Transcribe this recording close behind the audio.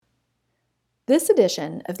This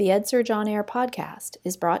edition of the EdSurge On Air podcast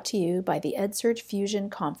is brought to you by the EdSurge Fusion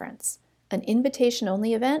Conference, an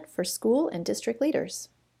invitation-only event for school and district leaders.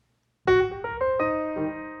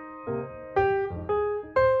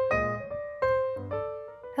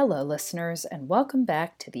 Hello, listeners, and welcome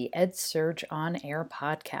back to the EdSurge On Air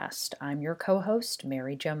podcast. I'm your co-host,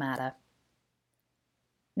 Mary Jo Matta.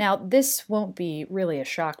 Now, this won't be really a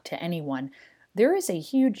shock to anyone. There is a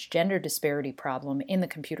huge gender disparity problem in the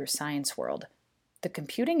computer science world. The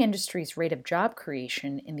computing industry's rate of job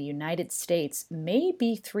creation in the United States may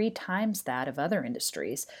be 3 times that of other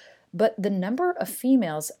industries, but the number of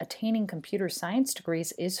females attaining computer science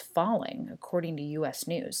degrees is falling, according to U.S.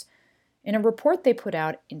 News. In a report they put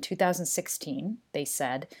out in 2016, they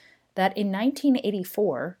said that in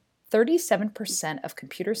 1984, 37% of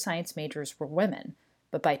computer science majors were women,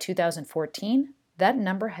 but by 2014, that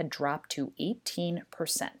number had dropped to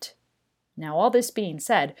 18%. Now, all this being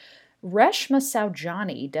said, Reshma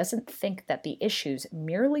Saujani doesn't think that the issues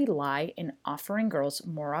merely lie in offering girls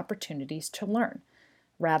more opportunities to learn.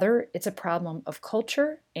 Rather, it's a problem of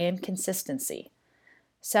culture and consistency.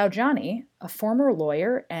 Saujani, a former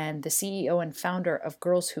lawyer and the CEO and founder of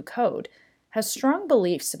Girls Who Code, has strong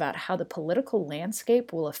beliefs about how the political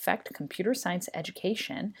landscape will affect computer science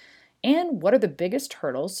education and what are the biggest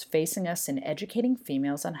hurdles facing us in educating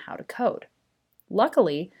females on how to code.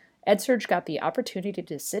 Luckily, EdSurge got the opportunity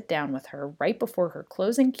to sit down with her right before her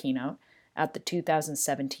closing keynote at the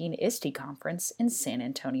 2017 ISTE conference in San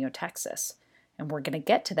Antonio, Texas. And we're going to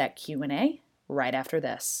get to that Q&A right after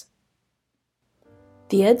this.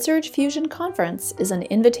 The EdSurge Fusion Conference is an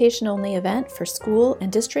invitation-only event for school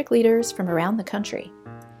and district leaders from around the country.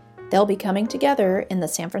 They'll be coming together in the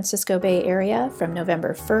San Francisco Bay Area from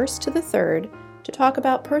November 1st to the 3rd to talk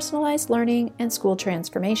about personalized learning and school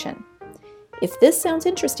transformation. If this sounds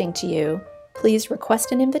interesting to you, please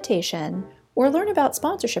request an invitation or learn about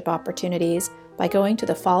sponsorship opportunities by going to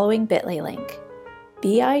the following bit.ly link,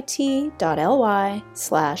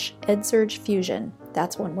 bit.ly/EdSurgeFusion.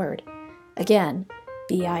 That's one word. Again,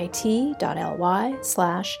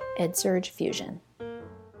 bit.ly/EdSurgeFusion.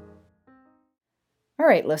 All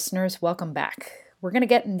right, listeners, welcome back. We're going to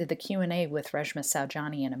get into the Q&A with Reshma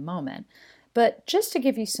Saujani in a moment, but just to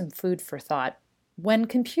give you some food for thought, when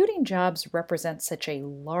computing jobs represent such a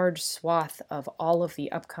large swath of all of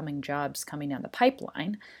the upcoming jobs coming down the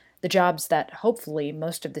pipeline, the jobs that hopefully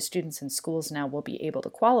most of the students in schools now will be able to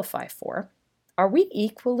qualify for, are we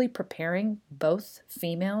equally preparing both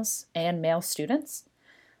females and male students?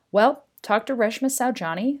 Well, talk to Reshma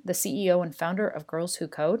Saujani, the CEO and founder of Girls Who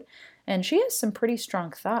Code, and she has some pretty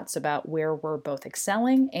strong thoughts about where we're both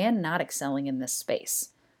excelling and not excelling in this space.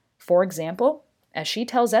 For example, as she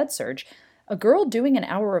tells EdSurge, a girl doing an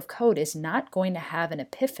hour of code is not going to have an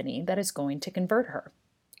epiphany that is going to convert her.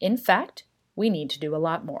 In fact, we need to do a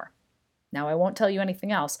lot more. Now, I won't tell you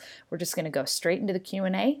anything else. We're just going to go straight into the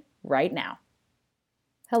Q&A right now.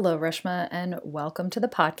 Hello, Reshma, and welcome to the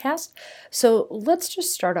podcast. So let's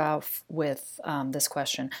just start off with this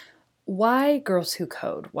question. Why Girls Who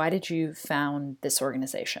Code? Why did you found this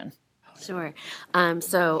organization? Sure.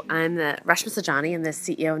 So I'm the Reshma Saujani. I'm the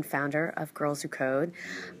CEO and founder of Girls Who Code.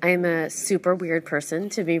 I'm a super weird person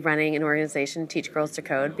to be running an organization to teach girls to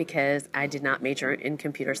code because I did not major in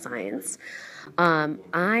computer science.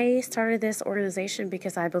 I started this organization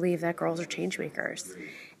because I believe that girls are change makers.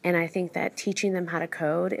 And I think that teaching them how to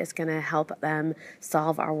code is going to help them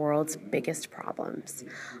solve our world's biggest problems.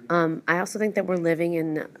 I also think that we're living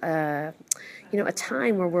in a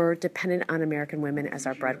time where we're dependent on American women as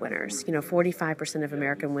our breadwinners. 45% of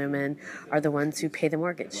American women are the ones who pay the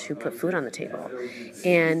mortgage, who put food on the table.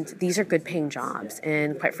 And these are good paying jobs.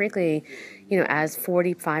 And quite frankly, as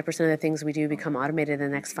 45% of the things we do become automated in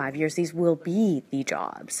the next 5 years, these will be the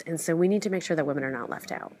jobs. And so we need to make sure that women are not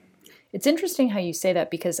left out. It's interesting how you say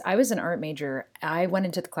that because I was an art major. I went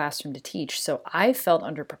into the classroom to teach, so I felt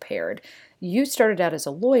underprepared. You started out as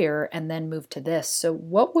a lawyer and then moved to this. So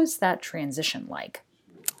what was that transition like?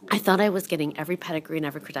 I thought I was getting every pedigree and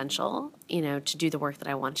every credential, to do the work that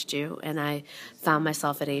I want to do. And I found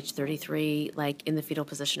myself at age 33, in the fetal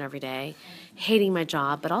position every day, hating my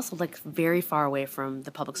job, but also very far away from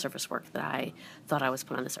the public service work that I thought I was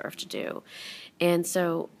put on this earth to do. And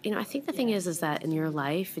so, I think the thing is that in your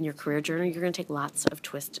life, in your career journey, you're going to take lots of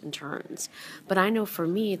twists and turns. But I know for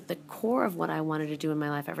me, the core of what I wanted to do in my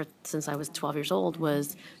life ever since I was 12 years old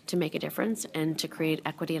was to make a difference and to create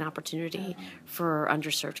equity and opportunity for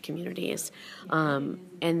underserved communities.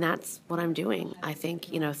 And that's what I'm doing, I think,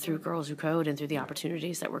 through Girls Who Code and through the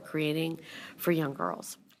opportunities that we're creating for young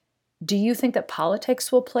girls. Do you think that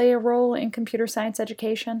politics will play a role in computer science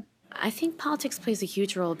education? I think politics plays a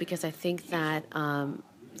huge role because I think that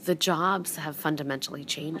the jobs have fundamentally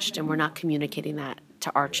changed, and we're not communicating that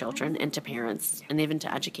to our children and to parents and even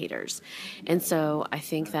to educators. And so I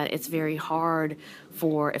think that it's very hard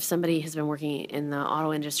for, if somebody has been working in the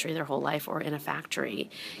auto industry their whole life or in a factory,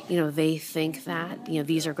 they think that,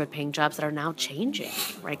 these are good paying jobs that are now changing,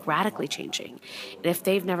 right? Radically changing. And if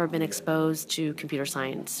they've never been exposed to computer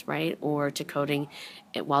science, right, or to coding,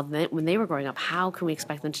 when they were growing up, how can we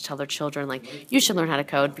expect them to tell their children, like, you should learn how to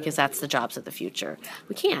code because that's the jobs of the future?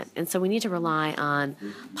 We can't. And so we need to rely on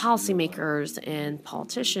policymakers and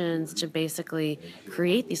politicians to basically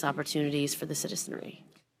create these opportunities for the citizenry.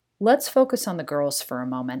 Let's focus on the girls for a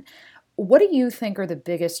moment. What do you think are the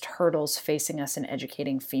biggest hurdles facing us in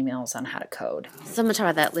educating females on how to code? So I'm going to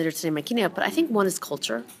talk about that later today in my keynote, but I think one is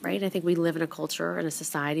culture, right? I think we live in a culture and a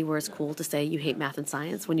society where it's cool to say you hate math and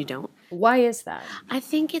science when you don't. Why is that? I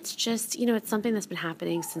think it's just, it's something that's been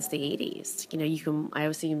happening since the 80s. I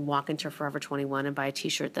always see you can walk into Forever 21 and buy a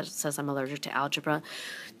t-shirt that says I'm allergic to algebra.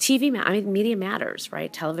 Media matters,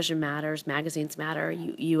 right? Television matters, magazines matter.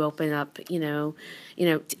 You open up, I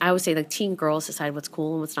always say, like, teen girls decide what's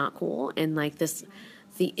cool and what's not cool. And like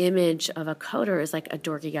the image of a coder is like a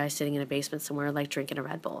dorky guy sitting in a basement somewhere, like drinking a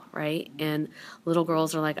Red Bull, right? And little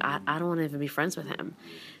girls are like, I don't want to even be friends with him.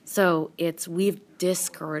 So we've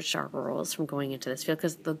discouraged our girls from going into this field,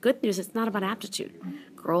 because the good news, it's not about aptitude.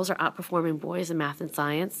 Girls are outperforming boys in math and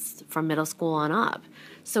science from middle school on up.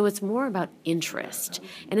 So it's more about interest.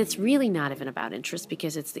 And it's really not even about interest,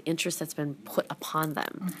 because it's the interest that's been put upon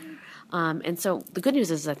them. And so the good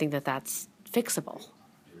news is I think that that's fixable.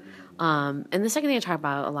 And the second thing I talk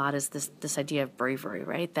about a lot is this idea of bravery,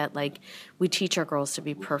 right? That, like, we teach our girls to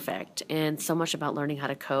be perfect, and so much about learning how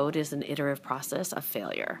to code is an iterative process of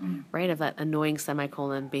failure, right? Of that annoying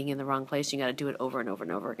semicolon being in the wrong place. You got to do it over and over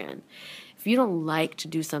and over again. If you don't like to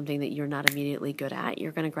do something that you're not immediately good at,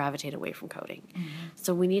 you're going to gravitate away from coding.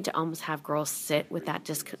 So we need to almost have girls sit with that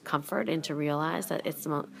discomfort and to realize that it's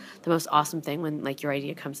the most awesome thing when, like, your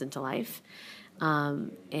idea comes into life.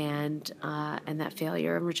 And that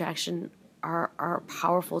failure and rejection are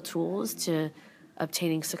powerful tools to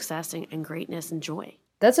obtaining success and greatness and joy.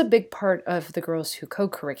 That's a big part of the Girls Who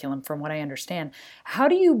Code curriculum, from what I understand. How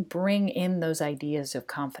do you bring in those ideas of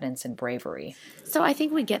confidence and bravery? So I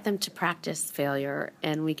think we get them to practice failure,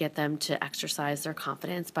 and we get them to exercise their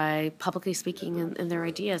confidence by publicly speaking in their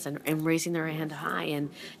ideas and raising their hand high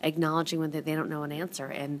and acknowledging when they don't know an answer,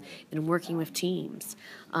 and working with teams.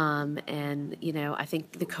 I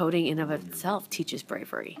think the coding in of itself teaches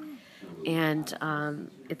bravery. And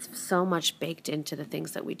it's so much baked into the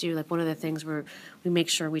things that we do. Like, one of the things we make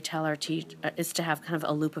sure we tell our is to have kind of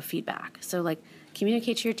a loop of feedback. So, like,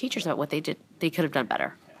 communicate to your teachers about what they could have done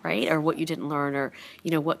better, right? Or what you didn't learn, or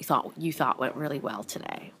what you thought went really well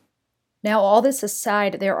today. Now, all this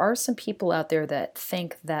aside, there are some people out there that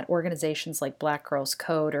think that organizations like Black Girls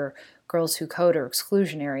Code or Girls Who Code are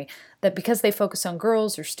exclusionary, that because they focus on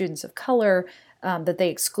girls or students of color, that they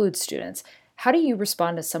exclude students. How do you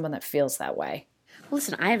respond to someone that feels that way? Well,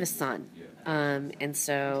 listen, I have a son, and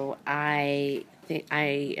so I think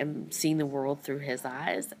I am seeing the world through his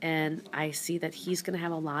eyes, and I see that he's going to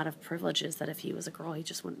have a lot of privileges that if he was a girl, he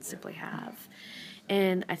just wouldn't simply have.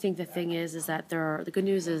 And I think the thing is that the good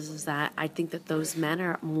news is that I think that those men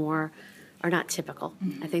are not typical.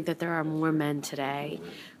 I think that there are more men today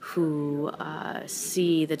who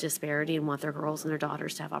see the disparity and want their girls and their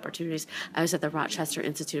daughters to have opportunities. I was at the Rochester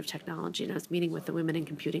Institute of Technology, and I was meeting with the Women in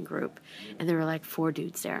Computing group, and there were like 4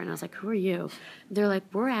 dudes there, and I was like, who are you? And they're like,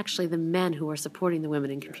 we're actually the men who are supporting the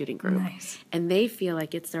Women in Computing group. Nice. And they feel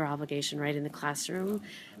like it's their obligation, right, in the classroom,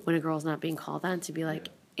 when a girl's not being called on, to be like,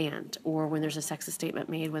 or when there's a sexist statement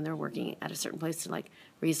made when they're working at a certain place, to, like,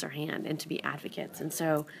 raise their hand and to be advocates. And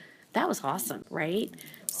so that was awesome, right?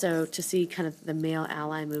 So to see kind of the male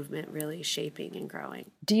ally movement really shaping and growing.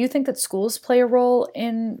 Do you think that schools play a role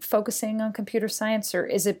in focusing on computer science, or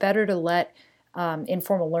is it better to let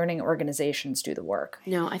informal learning organizations do the work?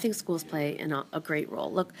 No, I think schools play a great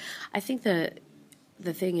role. Look, I think the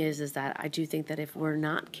thing is that I do think that if we're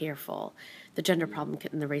not careful, the gender problem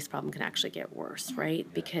and the race problem can actually get worse, right?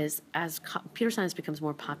 Because as computer science becomes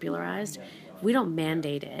more popularized, if we don't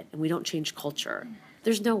mandate it and we don't change culture,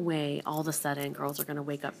 there's no way all of a sudden girls are going to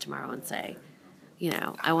wake up tomorrow and say,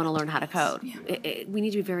 I want to learn how to code. We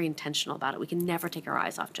need to be very intentional about it. We can never take our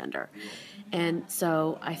eyes off gender. And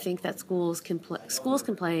so I think that schools can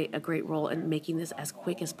play a great role in making this as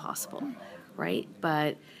quick as possible, right?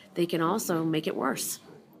 But they can also make it worse.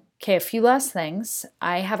 Okay, a few last things.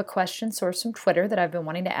 I have a question sourced from Twitter that I've been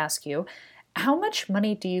wanting to ask you. How much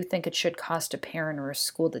money do you think it should cost a parent or a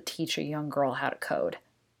school to teach a young girl how to code?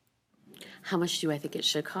 How much do I think it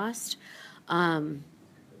should cost?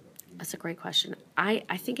 That's a great question. I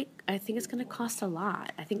think it's going to cost a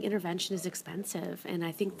lot. I think intervention is expensive, and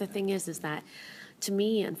I think the thing is that, to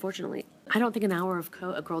me, unfortunately, I don't think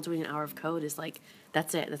a girl doing an hour of code is like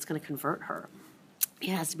that's it. That's going to convert her. It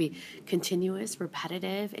has to be continuous,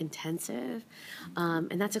 repetitive, intensive,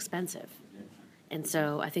 and that's expensive. And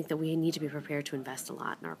so I think that we need to be prepared to invest a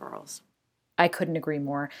lot in our girls. I couldn't agree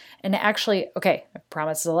more. And actually, okay, I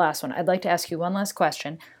promise this is the last one. I'd like to ask you one last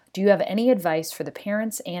question. Do you have any advice for the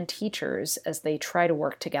parents and teachers as they try to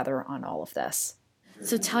work together on all of this?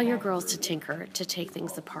 So tell your girls to tinker, to take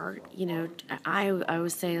things apart. You know, I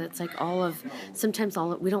always say it's like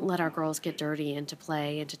we don't let our girls get dirty and to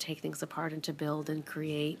play and to take things apart and to build and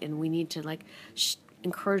create. And we need to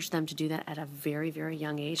encourage them to do that at a very, very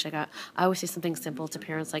young age. Like I always say something simple to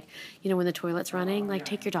parents, like, you know, when the toilet's running, like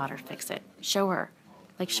take your daughter, fix it. Show her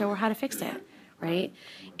how to fix it. Right.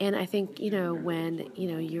 And I think, you know, when,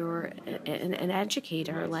 you know, you're an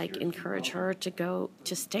educator, like encourage her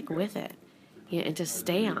to stick with it, you know, and to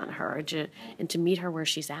stay on her and to meet her where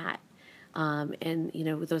she's at. And, you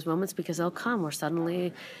know, with those moments, because they'll come where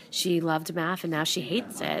suddenly she loved math and now she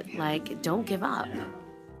hates it. Like, don't give up.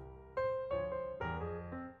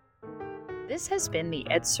 This has been the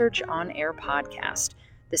EdSurge On Air podcast.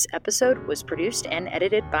 This episode was produced and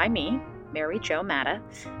edited by me, Mary Jo Matta,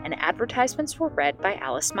 and advertisements were read by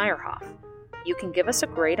Alice Meyerhoff. You can give us a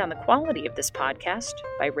grade on the quality of this podcast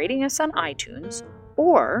by rating us on iTunes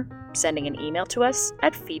or sending an email to us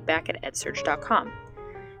at feedback@edsurge.com.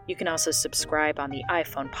 You can also subscribe on the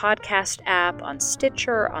iPhone podcast app, on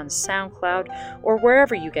Stitcher, on SoundCloud, or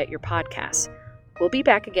wherever you get your podcasts. We'll be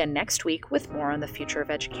back again next week with more on the future of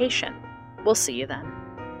education. We'll see you then.